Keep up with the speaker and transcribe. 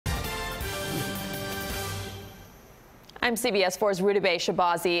I'm CBS 4's Rudabeh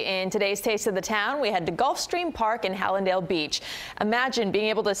Shabazi. In today's Taste of the Town, we head to Gulfstream Park in Hallandale Beach. Imagine being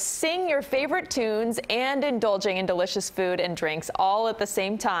able to sing your favorite tunes and indulging in delicious food and drinks all at the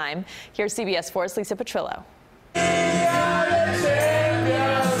same time. Here's CBS 4's Lisa Petrillo.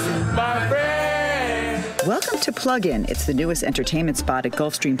 Welcome to Plug-In. It's the newest entertainment spot at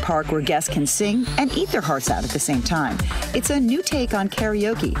Gulfstream Park where guests can sing and eat their hearts out at the same time. It's a new take on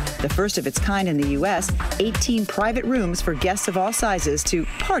karaoke, the first of its kind in the U.S., 18 private rooms for guests of all sizes to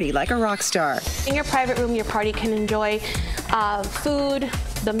party like a rock star. In your private room, your party can enjoy food,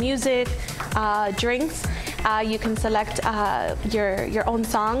 the music, drinks. You can select your own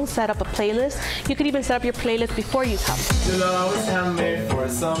songs, set up a playlist. You could even set up your playlist before you come. You'll always have me for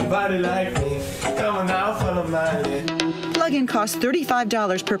somebody like me. Coming out from the mind. Plug-In costs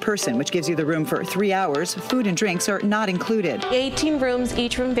 $35 per person, which gives you the room for 3 hours. Food and drinks are not included. 18 rooms,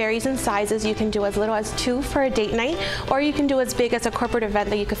 each room varies in sizes. You can do as little as 2 for a date night, or you can do as big as a corporate event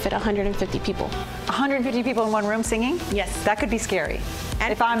that you could fit 150 people. 150 people in one room singing? Yes. That could be scary.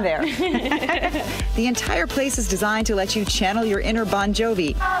 And if I'm there. The entire place is designed to let you channel your inner Bon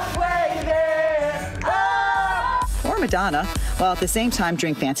Jovi or Madonna, while at the same time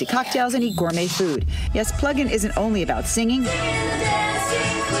drink fancy cocktails and eat gourmet food. Yes, Plug-In isn't only about singing.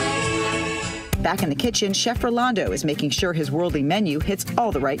 Back in the kitchen, Chef Rolando is making sure his worldly menu hits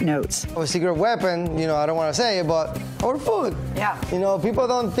all the right notes. Our secret weapon, I don't want to say it, but our food. Yeah. People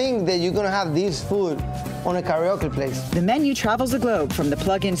don't think that you're going to have this food on a karaoke place. The menu travels the globe, from the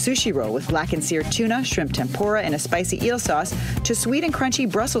Plug-In sushi roll with black and seared tuna, shrimp tempura, and a spicy eel sauce, to sweet and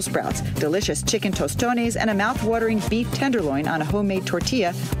crunchy Brussels sprouts, delicious chicken tostones, and a mouth-watering beef tenderloin on a homemade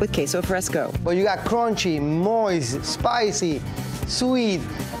tortilla with queso fresco. But you got crunchy, moist, spicy, sweet,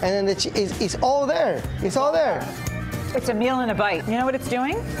 and then it's all there. It's all there. It's a meal and a bite. You know what it's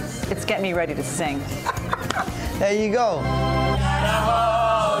doing? It's getting me ready to sing. There you go.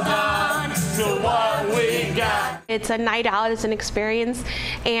 It's a night out, it's an experience,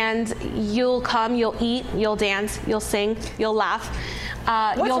 and you'll come, you'll eat, you'll dance, you'll sing, you'll laugh,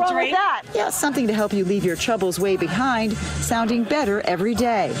 What's you'll wrong drink. with that? Yeah, something to help you leave your troubles way behind, sounding better every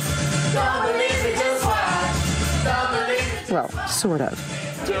day. Well, sort of.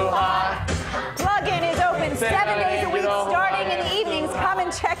 Plug-In is open 7 days a week, starting in the evenings. Come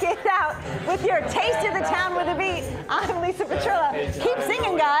and check it out with your Taste of the Town with a Beat. I'm Lisa Petrillo. Keep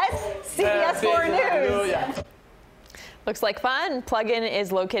singing, guys. CBS 4 News. Looks like fun. Plug-In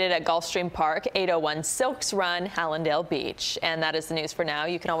is located at Gulfstream Park, 801 Silks Run, Hallandale Beach. And that is the news for now.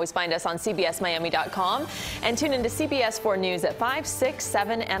 You can always find us on CBSMiami.com and tune into CBS 4 News at 5, 6,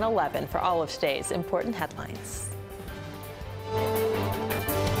 7, and 11 for all of today's important headlines.